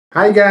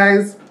Hi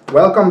guys,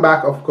 welcome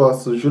back of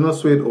course to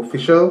Junosuede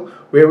Official,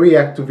 where we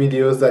react to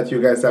videos that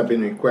you guys have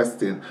been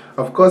requesting.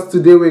 Of course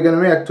today we're going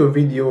to react to a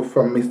video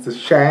from Mr.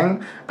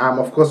 Chang.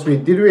 Of course we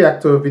did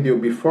react to a video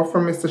before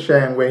from Mr.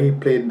 Chang where he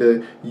played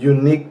the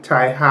unique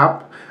Thai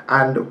harp,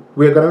 and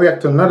we're going to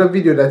react to another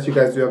video that you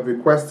guys have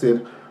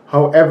requested.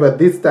 However,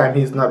 this time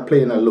he's not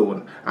playing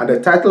alone, and the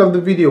title of the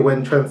video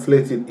when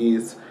translated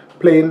is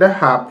playing the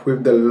harp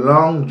with the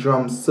long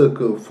drum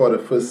circle for the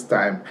first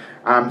time.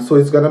 So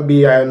it's gonna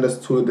be, I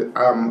understood,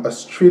 a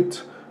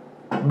street,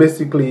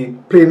 basically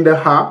playing the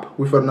harp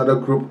with another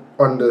group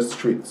on the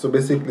street. So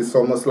basically it's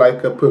almost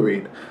like a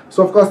parade.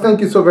 So of course,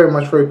 thank you so very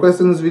much for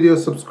requesting this video.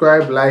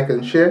 Subscribe, like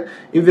and share.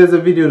 If there's a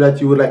video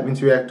that you would like me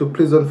to react to,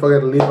 please don't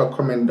forget to leave a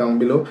comment down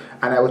below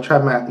and I will try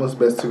my utmost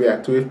best to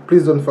react to it.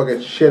 Please don't forget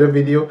to share the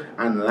video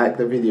and like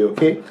the video,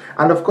 okay?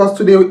 And of course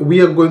today we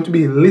are going to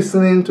be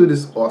listening to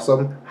this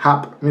awesome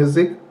harp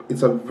music.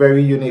 It's a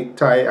very unique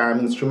Thai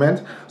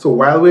instrument. So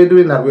while we're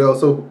doing that, we're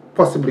also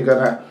possibly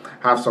gonna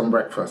have some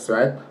breakfast,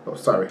 right? Oh,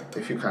 sorry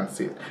if you can't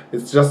see it.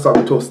 It's just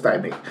some toast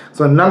timing.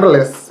 So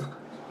nonetheless,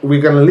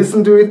 we're gonna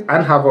listen to it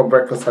and have our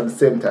breakfast at the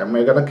same time.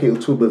 We're gonna kill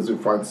two birds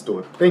with one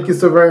stone. Thank you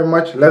so very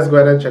much. Let's go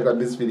ahead and check out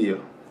this video.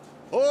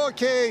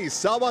 Okay,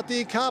 สวัสดี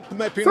ครับแ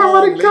ม่พี่น้องแล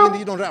ะยิน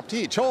ดีต้อนรับ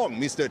ที่ช่อง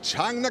Mr.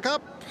 Chang นะครับ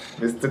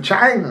Mr.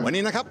 Chang วัน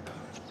นี้นะครับ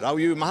เรา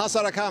อยู่มหาส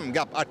ารคาม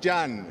กับอาจ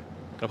ารย์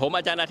ผม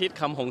อาจารย์อาทิตย์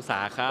คำหงษา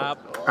ครับ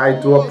I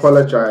do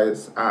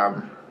apologize.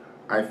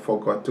 I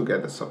forgot to get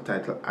the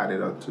subtitle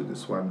added onto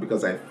this one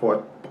because I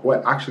thought,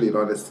 well, actually,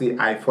 honestly,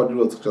 I thought it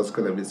was just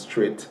gonna be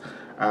straight.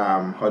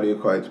 How do you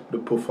call it?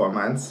 The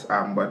performance.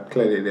 But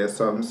clearly, there's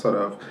some sort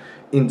of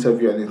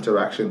interview and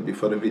interaction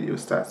before the video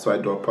starts, so I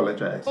do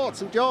apologize.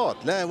 สุดยอด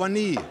และวัน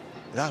นี้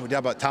เราจะ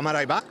มาทำอะไร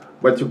บ้าง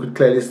But you could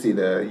clearly see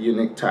the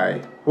unique Thai.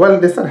 Well,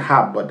 they said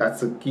harp, but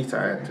that's a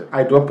guitar. And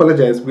I do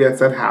apologize. We had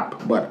said harp,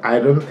 but I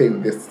don't think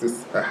this is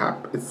a harp.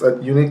 It's a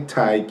unique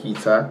Thai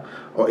guitar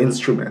or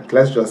instrument.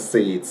 Let's just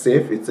say it's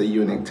safe. It's a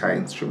unique Thai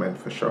instrument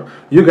for sure.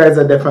 You guys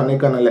are definitely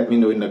gonna let me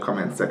know in the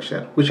comment section,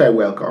 which I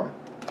welcome.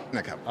 น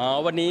ะครับ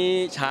วันนี้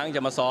ช้างจ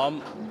ะมาซ้อม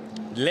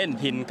เล่น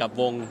พิณกับ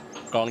วง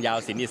กลองยาว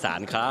ศิลป์อีสาน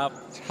ครับ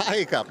ใช่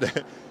ครับ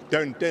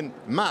ตื่นเต้น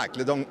มากแล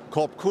ะต้องข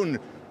อบคุณ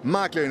ม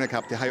ากเลยนะครั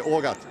บที่ให้โอ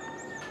กาส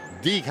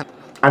ดีครับ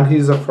And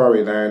he's a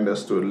foreigner, I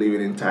understood,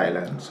 living in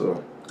Thailand, so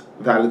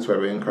that is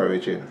very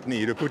encouraging.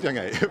 นี่เราพูดยังไ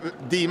ง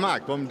ดีมาก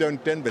ผมตื่น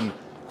เต้นเป็น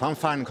ความ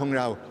ฝันของเ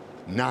รา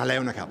นานแล้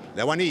วนะครับแล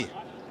ะวันนี้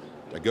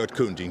จะเกิด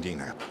ขึ้นจริงๆ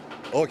นะครับ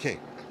โอเค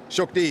โช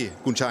คดี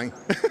คุณช้าง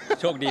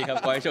โชคดีครับ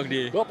ขอให้โชค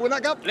ดี ขอบคุณน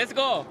ะครับ Let's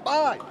go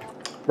Bye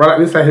Well, at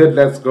least I heard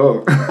let's go.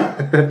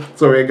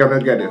 So we're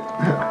gonna get it.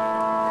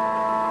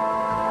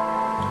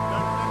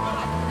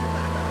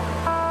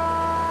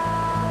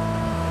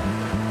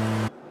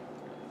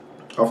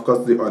 Of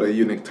course, the other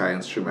unique Thai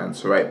instruments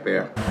right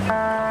there.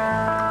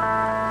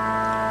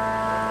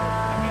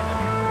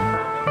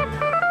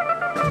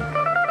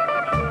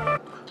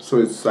 So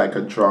it's like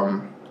a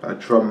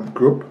drum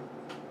group,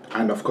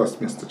 and of course,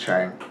 Mr.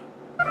 Chang.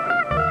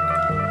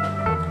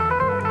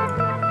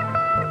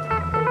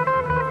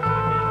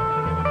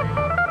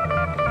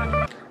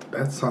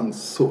 That sounds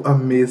so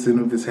amazing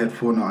with this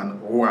headphone on.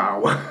 Wow.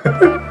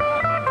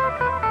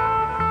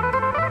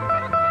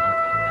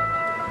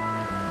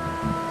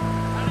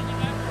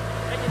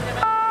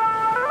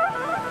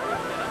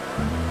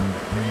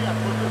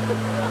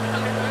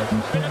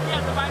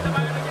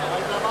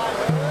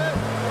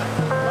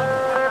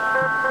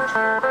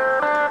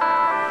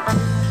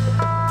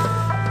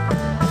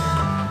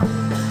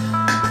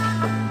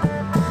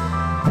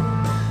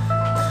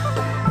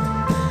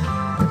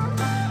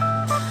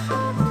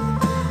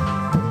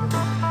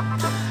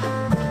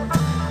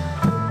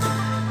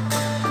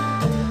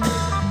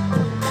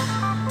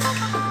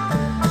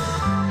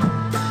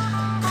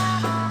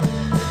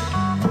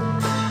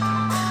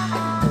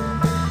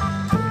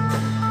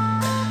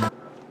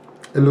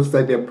 It looks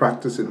like they're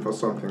practicing for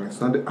something. It's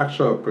not the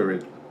actual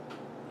parade.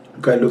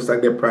 Because it looks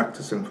like they're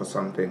practicing for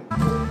something.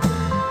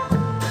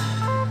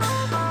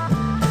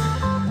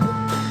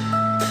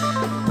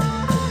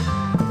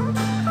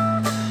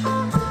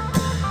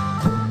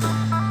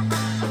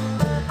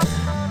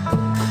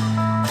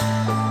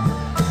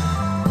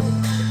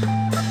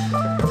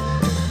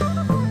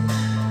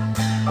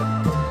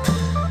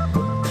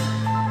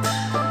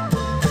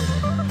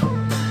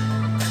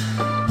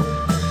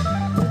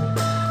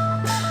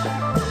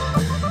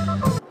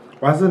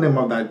 What's the name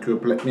of that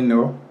group? Let me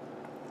know.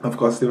 Of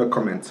course, leave a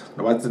comment.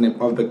 What's the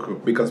name of the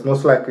group? Because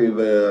most likely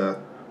the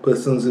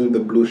persons in the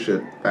blue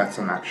shirt, that's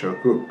an actual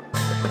group.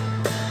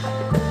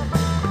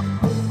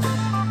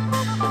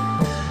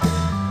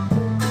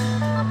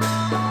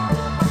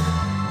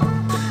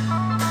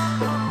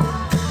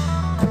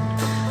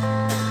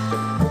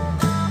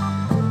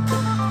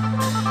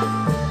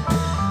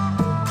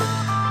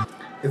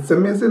 It's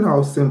amazing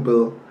how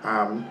simple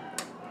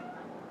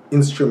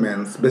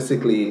instruments,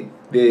 basically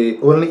the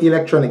only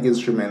electronic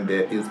instrument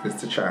there is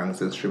Mr.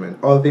 Chang's instrument.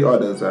 All the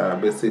others are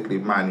basically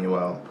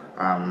manual,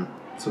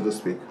 so to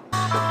speak.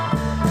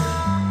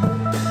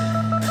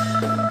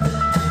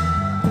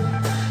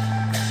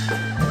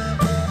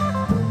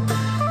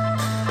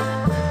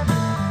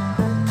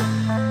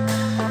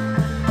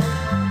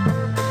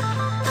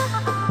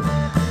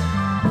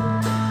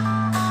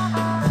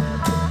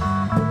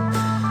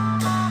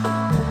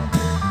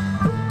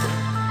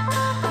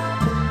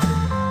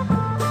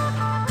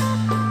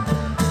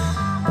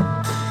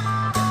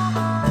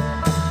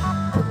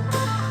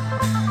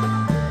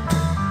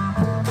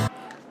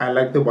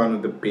 like the one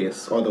with the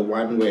bass, or the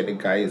one where the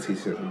guy is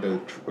hitting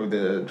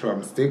the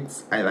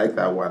drumsticks. I like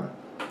that one.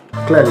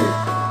 Clearly.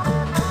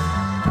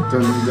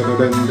 Dun dun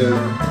dun dun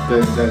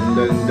dun dun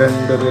dun dun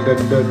dun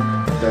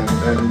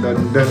dun dun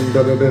dun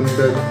dun dun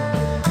dun.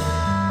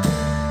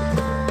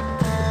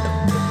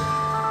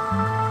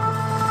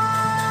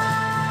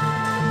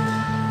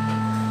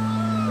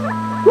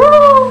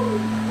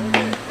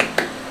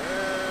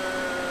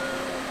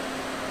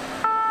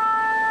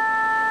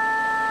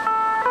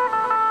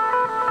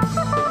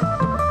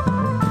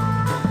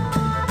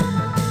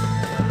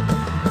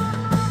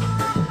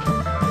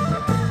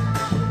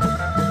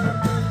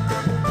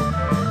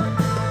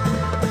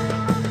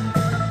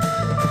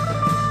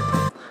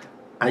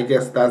 I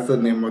guess that's the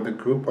name of the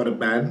group or the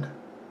band,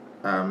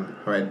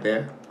 right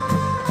there.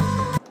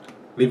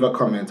 Leave a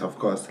comment, of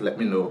course. Let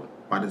me know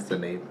what is the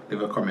name.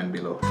 Leave a comment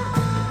below.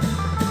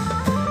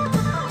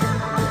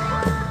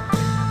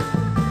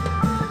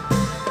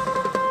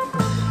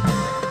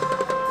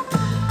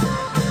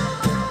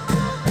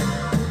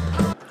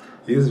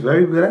 He's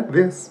very good at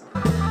this.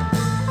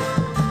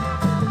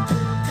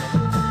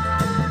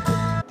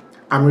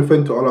 I'm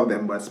referring to all of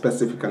them, but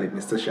specifically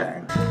Mr.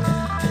 Chang.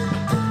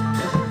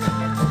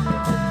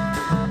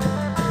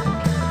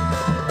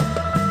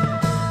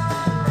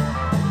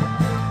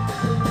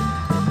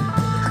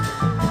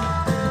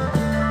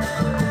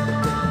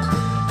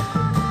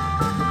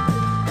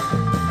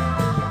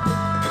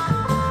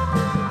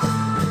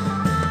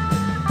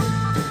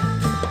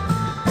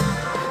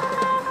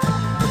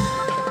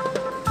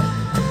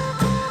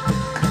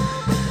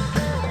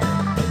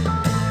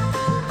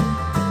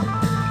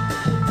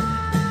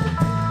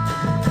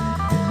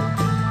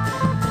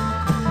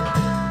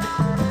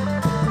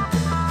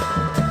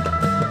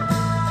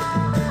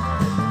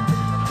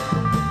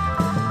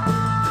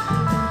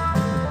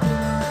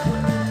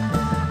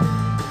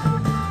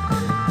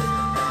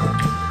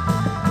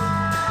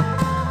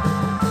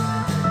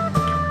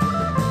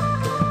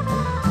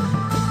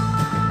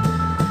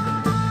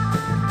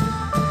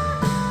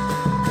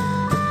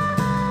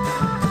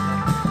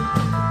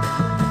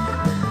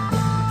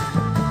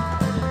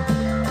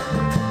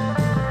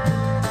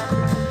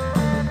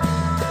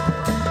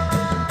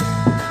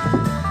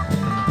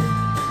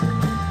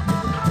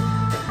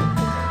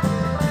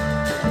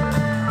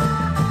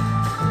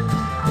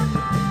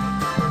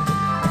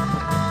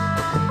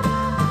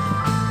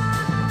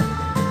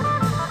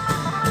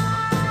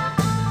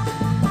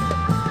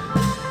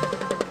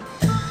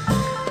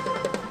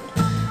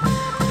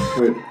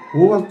 Wait,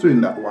 who was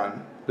doing that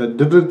one?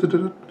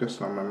 That's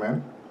not my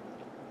man.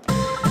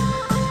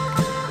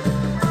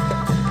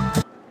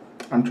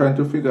 I'm trying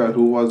to figure out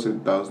who was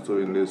it that was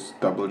doing this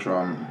double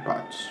drum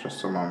patch.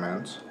 Just a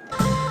moment.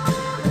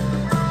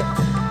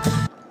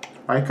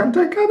 Why can't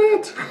I get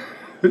it?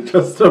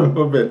 Just a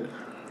moment.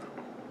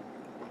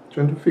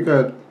 Trying to figure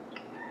out.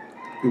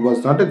 It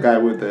was not the guy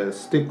with the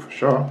stick for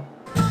sure.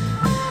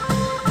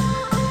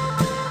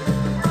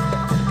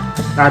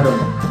 I don't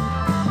know.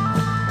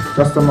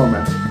 Just a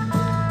moment.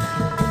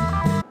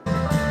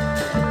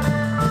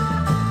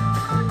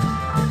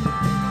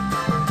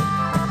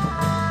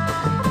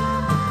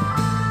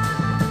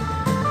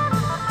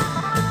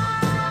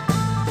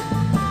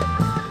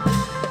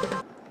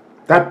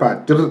 That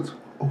part, who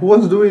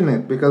was doing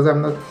it? Because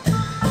I'm not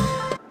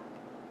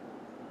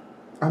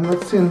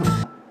seeing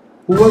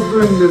who was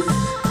doing this.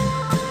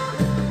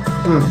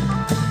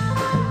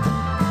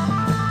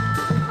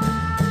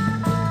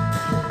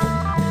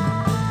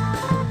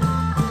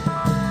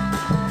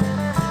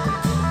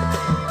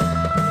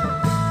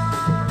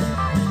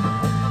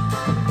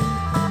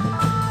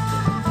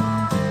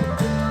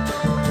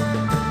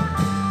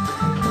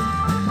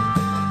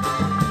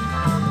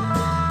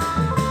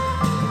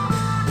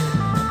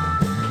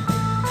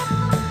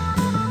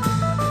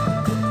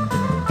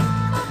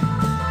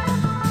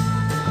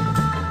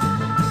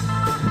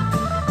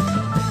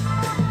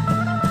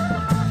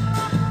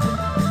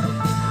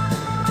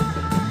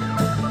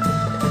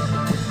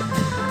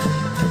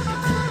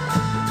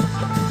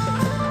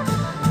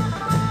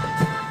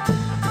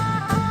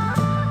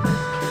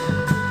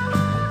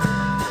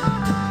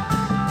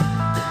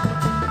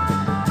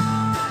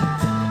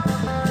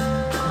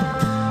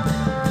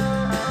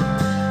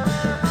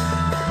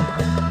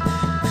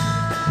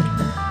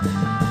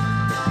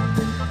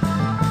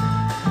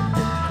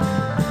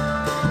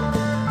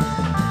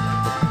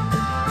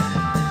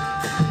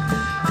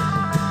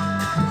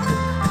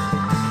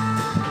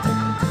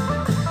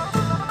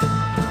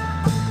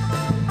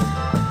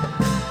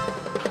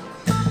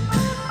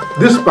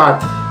 This part.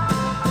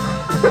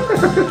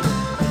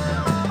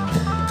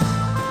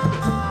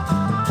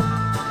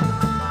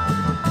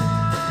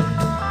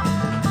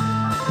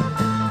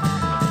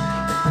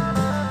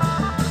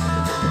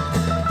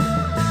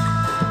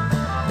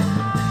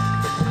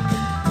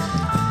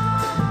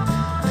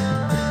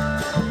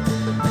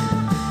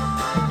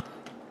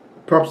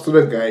 Props to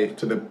the guy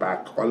to the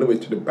back, all the way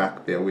to the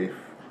back there with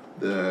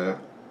the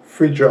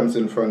free drums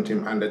in front of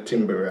him and the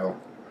timbrel.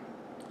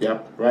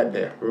 Yep, right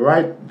there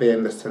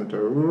in the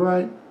center,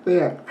 right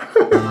there.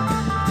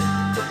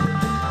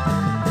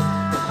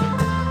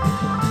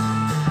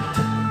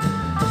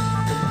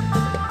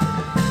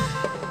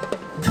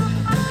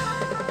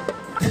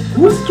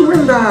 Who's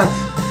doing that?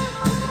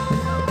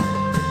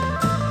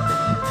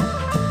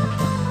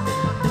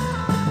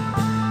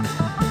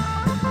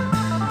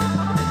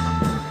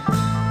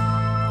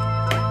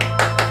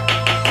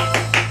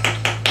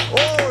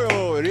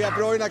 Oh, เรียบ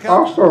ร้อยนะครับ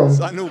Awesome.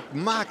 สนุก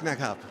มากนะ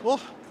ครับโอ้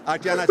อา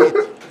จารย์อาทิตย์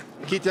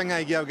คิดยังไง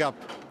เกี่ยวกับ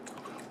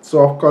So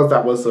of course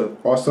that was an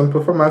awesome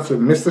performance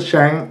with Mr.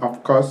 Chang, of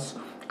course,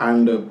 and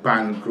the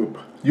band group.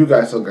 You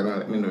guys are gonna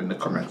let me know in the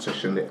comment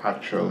section the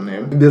actual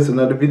name. If there's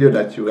another video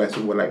that you guys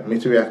would like me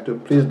to react to,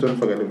 please don't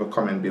forget to leave a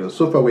comment below.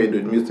 So far we're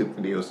doing music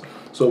videos,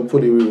 so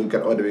hopefully we will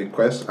get all the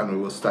requests and we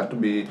will start to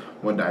be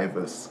more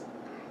diverse.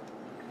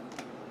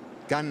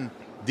 การ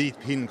ดีด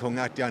พินของ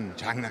อาจารย์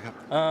ช้างนะครับ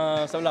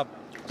สำหรับ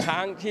ช้า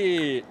งที่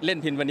เล่น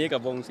พินวันนี้กั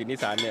บวงศิลป์อี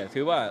สานเนี่ยถื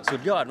อว่าสุ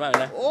ดยอดมาก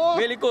นะ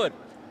Very good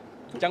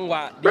จังหว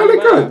ะดี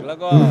มากแล้ว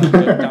ก็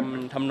จ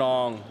ำทำนอ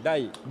งได้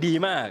ดี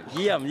มากเ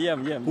ยี่ยม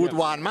พูด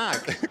หวานมาก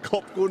ขอ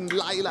บคุณ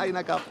ไล่ๆน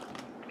ะครับ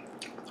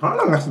How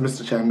long has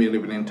Mr. Chang been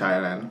living in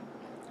Thailand?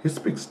 He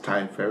speaks Thai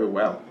very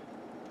well.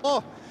 โอ้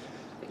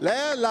และ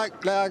หลัก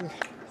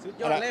สุด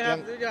ยอดเลยครับ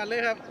สุดยอดเลย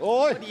ครับ โอ้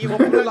ย ดีขอบ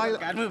คุณอะไร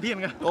การมือเพี้ยน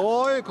ครับ โอ้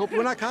ยขอบ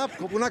คุณนะครับ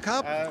ขอบคุณนะครั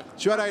บ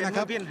ช่วยอะไรนะค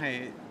รับ เพี้ยนให้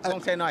ต้อ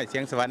งใช้หน่อยเสี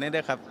ยงสวรรค์นี่ด้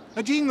วยครับ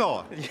จริงเหรอ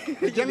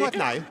จังหวัด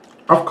ไหน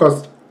Of course,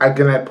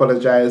 again, I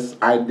apologize.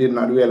 I did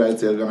not realize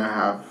they're gonna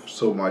have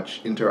so much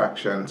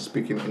interaction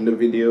speaking in the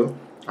video.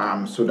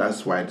 So that's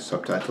why the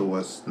subtitle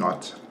was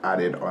not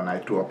added on. I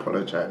do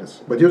apologize.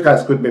 But you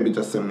guys could maybe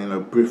just let me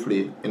know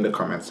briefly in the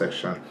comment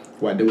section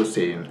what they were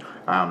saying.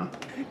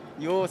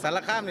 อยู่สาร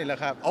คามนี่แหละ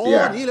ครับ โอ้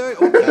Yeah. นี่เลย โ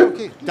อเ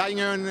คได้เ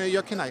งินเย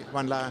อะแค่ไหน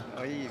วันละ โ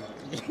อ้ย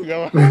เยอ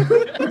ะ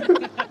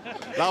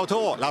เราโท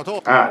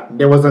ษ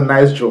There was a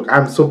nice joke.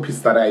 I'm so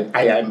pissed that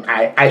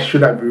I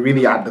should have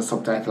really had the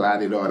subtitle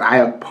added on. I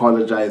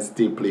apologize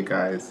deeply,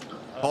 guys.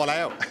 พอแ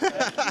ล้ว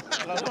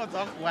เราโทษส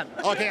องขวด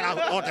โอเค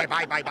ไป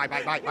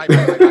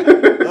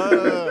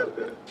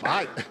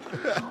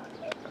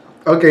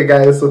Okay,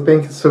 guys, so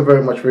thank you so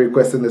very much for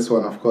requesting this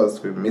one, of course,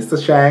 with Mr.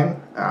 Chang,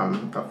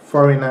 a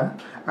foreigner,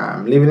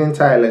 living in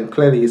Thailand.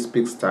 Clearly, he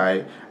speaks Thai,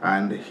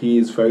 and he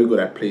is very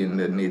good at playing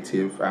the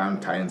native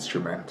Thai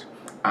instrument.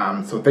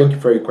 So thank you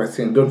for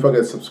requesting. Don't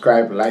forget to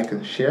subscribe, like,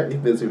 and share. If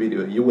there's a video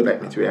you would like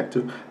me to react to,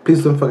 please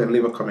don't forget to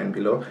leave a comment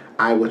below.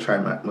 I will try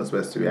my utmost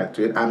best to react to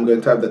it. I'm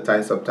going to have the Thai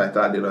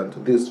subtitle added onto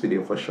this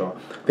video for sure.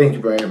 Thank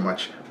you very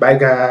much. Bye,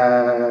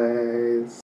 guys.